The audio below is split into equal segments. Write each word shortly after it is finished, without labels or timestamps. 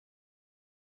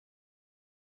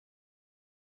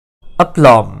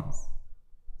Aplomb.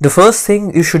 The first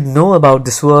thing you should know about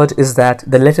this word is that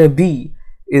the letter B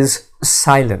is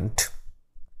silent.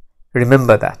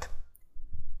 Remember that.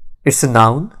 It's a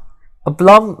noun.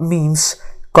 Aplomb means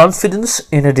confidence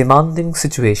in a demanding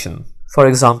situation. For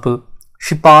example,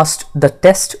 she passed the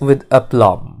test with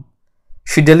aplomb.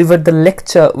 She delivered the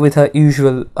lecture with her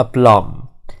usual aplomb.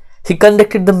 He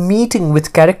conducted the meeting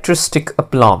with characteristic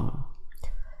aplomb.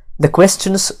 The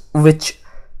questions which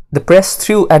the press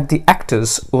threw at the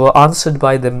actors were answered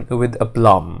by them with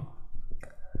aplomb.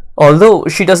 Although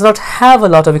she does not have a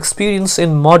lot of experience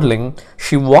in modeling,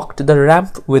 she walked the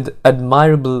ramp with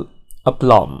admirable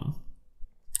aplomb.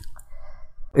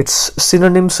 Its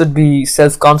synonyms would be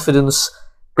self-confidence,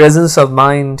 presence of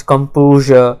mind,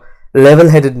 composure,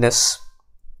 level-headedness,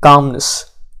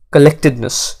 calmness,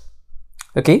 collectedness.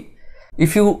 Okay?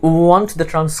 If you want the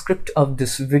transcript of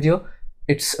this video,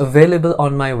 it's available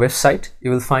on my website.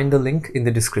 You will find the link in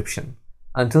the description.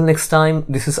 Until next time,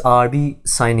 this is RB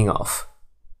signing off.